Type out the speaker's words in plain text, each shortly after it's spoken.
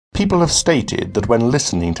People have stated that when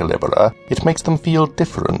listening to Libera, it makes them feel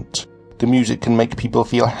different. The music can make people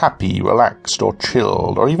feel happy, relaxed, or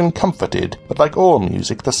chilled, or even comforted, but like all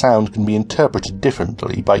music, the sound can be interpreted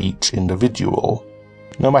differently by each individual.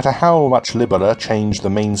 No matter how much Libera changed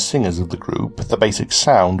the main singers of the group, the basic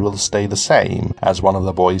sound will stay the same. As one of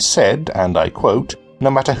the boys said, and I quote,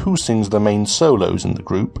 "No matter who sings the main solos in the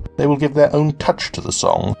group, they will give their own touch to the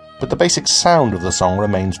song, but the basic sound of the song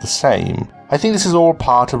remains the same." I think this is all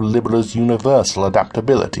part of Libera's universal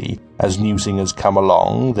adaptability. As new singers come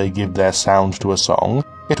along, they give their sound to a song,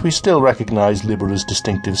 yet we still recognize Libera's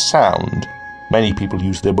distinctive sound. Many people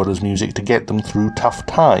use Libera's music to get them through tough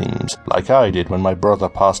times, like I did when my brother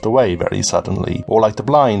passed away very suddenly, or like the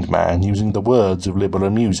blind man using the words of Libera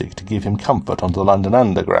music to give him comfort on the London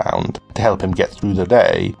Underground, to help him get through the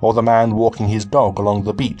day, or the man walking his dog along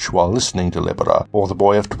the beach while listening to Libera, or the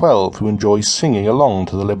boy of 12 who enjoys singing along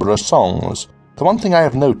to the Libera songs. The one thing I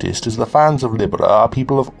have noticed is the fans of Libera are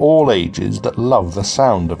people of all ages that love the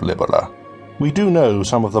sound of Libera. We do know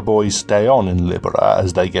some of the boys stay on in Libera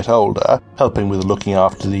as they get older, helping with looking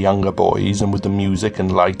after the younger boys and with the music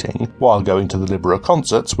and lighting, while going to the Libera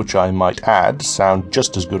concerts, which I might add sound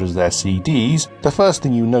just as good as their CDs. The first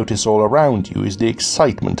thing you notice all around you is the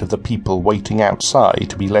excitement of the people waiting outside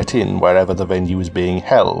to be let in wherever the venue is being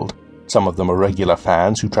held. Some of them are regular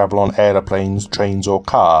fans who travel on aeroplanes, trains or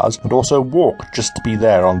cars, and also walk just to be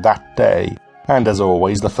there on that day. And as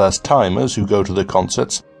always, the first-timers who go to the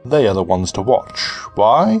concerts, they are the ones to watch.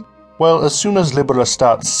 Why? Well, as soon as Libera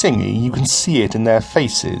starts singing, you can see it in their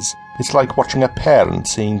faces. It's like watching a parent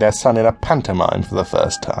seeing their son in a pantomime for the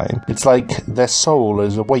first time. It's like their soul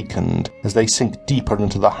is awakened as they sink deeper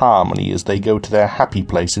into the harmony as they go to their happy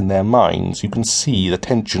place in their minds. You can see the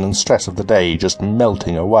tension and stress of the day just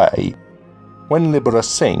melting away. When Libera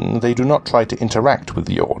sing, they do not try to interact with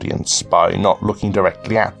the audience by not looking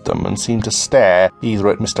directly at them and seem to stare either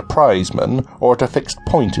at Mr. Prizeman or at a fixed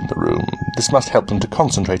point in the room. This must help them to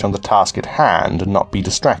concentrate on the task at hand and not be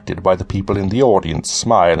distracted by the people in the audience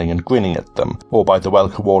smiling and grinning at them, or by the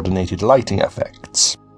well-coordinated lighting effects.